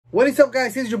What is up,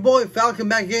 guys? It's your boy Falcon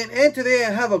back again, and today I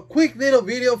have a quick little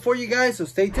video for you guys, so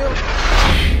stay tuned.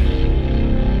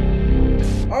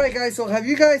 Alright guys, so have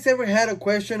you guys ever had a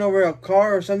question over a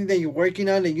car or something that you're working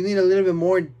on that you need a little bit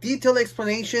more detailed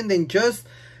explanation than just,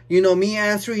 you know, me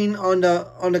answering on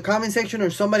the comment section or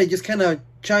somebody just kind of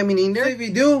chiming in there? So if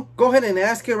you do, go ahead and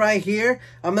ask it right here.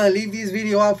 I'm gonna leave this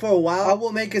video out for a while. I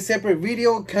will make a separate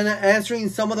video kind of answering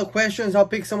some of the questions. I'll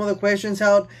pick some of the questions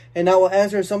out and I will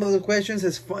answer some of the questions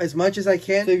as much as I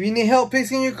can. So if you need help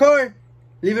fixing your car,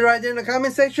 leave it right there in the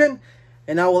comment section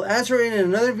and I will answer it in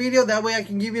another video. That way I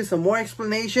can give you some more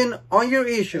explanation on your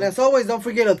issue. And as always, don't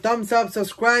forget to thumbs up,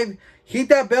 subscribe, hit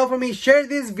that bell for me, share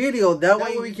this video. That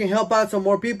way we can help out some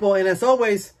more people. And as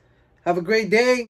always, have a great day.